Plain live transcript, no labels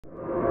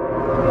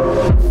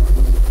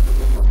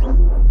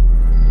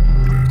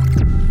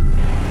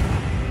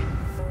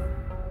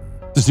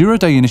The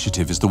Zero-Day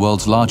Initiative is the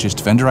world's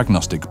largest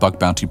vendor-agnostic bug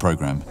bounty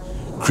program.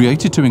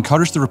 Created to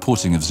encourage the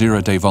reporting of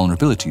zero-day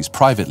vulnerabilities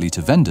privately to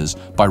vendors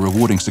by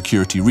rewarding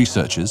security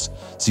researchers,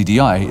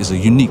 ZDI is a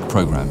unique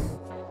program.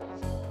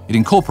 It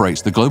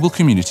incorporates the global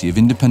community of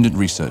independent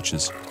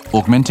researchers,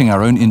 augmenting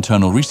our own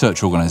internal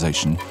research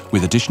organization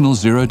with additional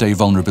zero-day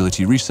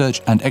vulnerability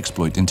research and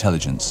exploit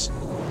intelligence.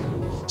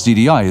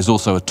 ZDI is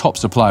also a top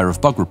supplier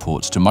of bug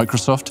reports to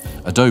Microsoft,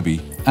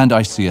 Adobe, and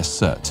ICS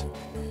CERT.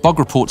 Bug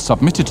reports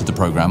submitted to the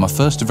program are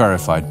first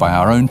verified by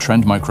our own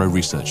Trend Micro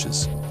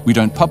researchers. We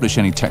don't publish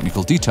any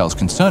technical details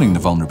concerning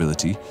the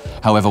vulnerability.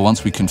 However,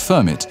 once we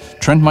confirm it,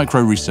 Trend Micro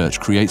research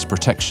creates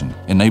protection,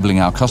 enabling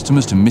our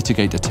customers to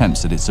mitigate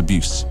attempts at its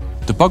abuse.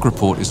 The bug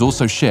report is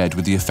also shared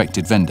with the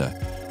affected vendor,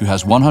 who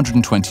has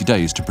 120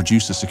 days to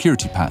produce a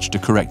security patch to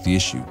correct the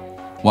issue.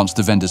 Once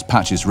the vendor's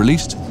patch is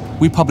released,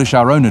 we publish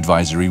our own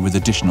advisory with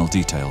additional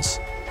details.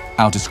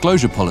 Our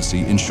disclosure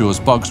policy ensures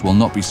bugs will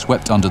not be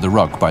swept under the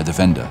rug by the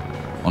vendor.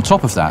 On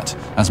top of that,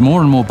 as more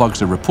and more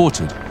bugs are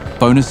reported,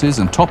 bonuses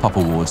and top-up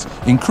awards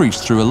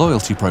increase through a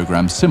loyalty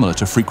program similar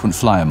to frequent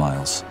flyer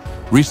miles.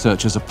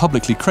 Researchers are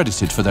publicly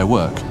credited for their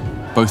work,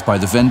 both by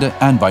the vendor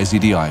and by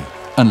ZDI,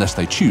 unless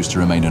they choose to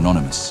remain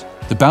anonymous.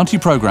 The bounty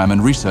program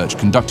and research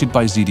conducted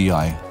by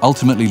ZDI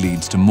ultimately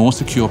leads to more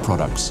secure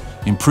products,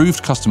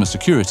 improved customer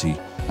security,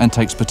 and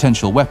takes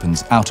potential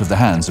weapons out of the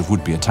hands of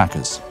would-be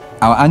attackers.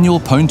 Our annual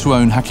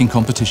pwn-to-own hacking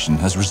competition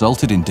has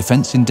resulted in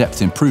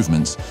defense-in-depth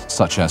improvements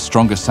such as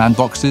stronger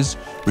sandboxes,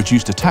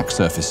 reduced attack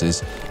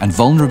surfaces, and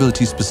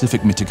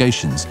vulnerability-specific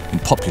mitigations in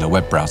popular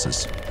web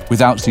browsers.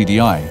 Without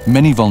ZDI,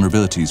 many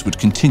vulnerabilities would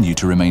continue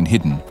to remain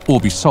hidden or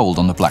be sold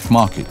on the black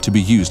market to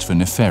be used for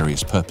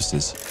nefarious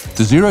purposes.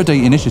 The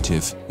Zero-Day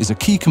Initiative is a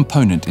key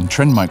component in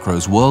Trend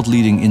Micro's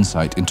world-leading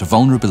insight into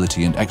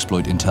vulnerability and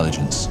exploit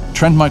intelligence.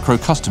 Trend Micro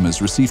customers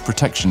receive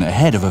protection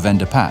ahead of a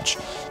vendor patch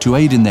to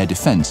aid in their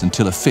defense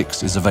until a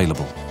fix is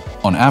available.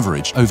 On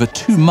average, over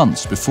 2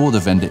 months before the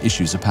vendor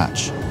issues a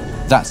patch.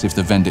 That's if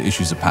the vendor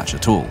issues a patch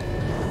at all.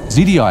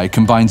 ZDI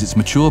combines its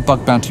mature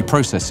bug bounty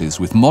processes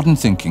with modern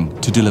thinking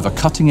to deliver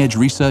cutting-edge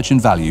research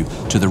and value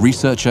to the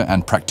researcher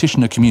and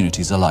practitioner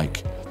communities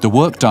alike. The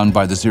work done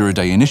by the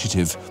Zero-Day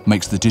Initiative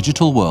makes the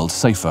digital world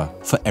safer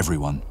for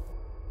everyone.